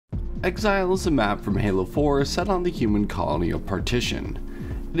Exile is a map from Halo 4 set on the human colony of Partition.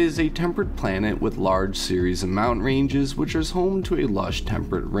 It is a temperate planet with large series of mountain ranges which is home to a lush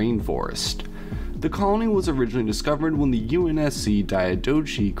temperate rainforest. The colony was originally discovered when the UNSC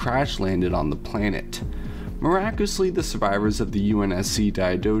Diadochi crash landed on the planet. Miraculously, the survivors of the UNSC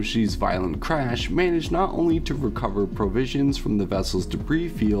Diadochi's violent crash managed not only to recover provisions from the vessel's debris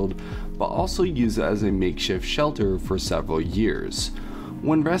field, but also use it as a makeshift shelter for several years.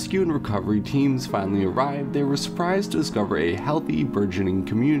 When rescue and recovery teams finally arrived, they were surprised to discover a healthy, burgeoning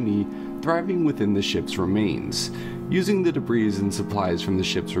community thriving within the ship's remains. Using the debris and supplies from the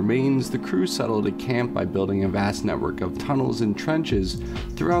ship's remains, the crew settled a camp by building a vast network of tunnels and trenches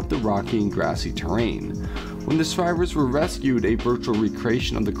throughout the rocky and grassy terrain. When the survivors were rescued, a virtual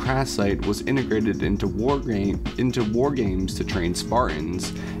recreation of the crash site was integrated into war games to train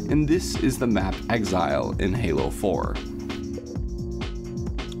Spartans, and this is the map Exile in Halo 4.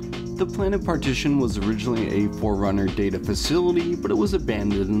 The planet Partition was originally a Forerunner data facility, but it was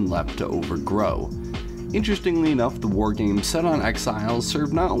abandoned and left to overgrow. Interestingly enough, the wargame set on Exile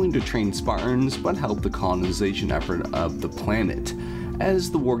served not only to train Spartans, but helped the colonization effort of the planet,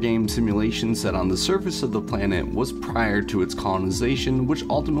 as the wargame simulation set on the surface of the planet was prior to its colonization, which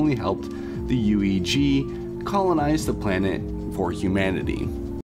ultimately helped the UEG colonize the planet for humanity.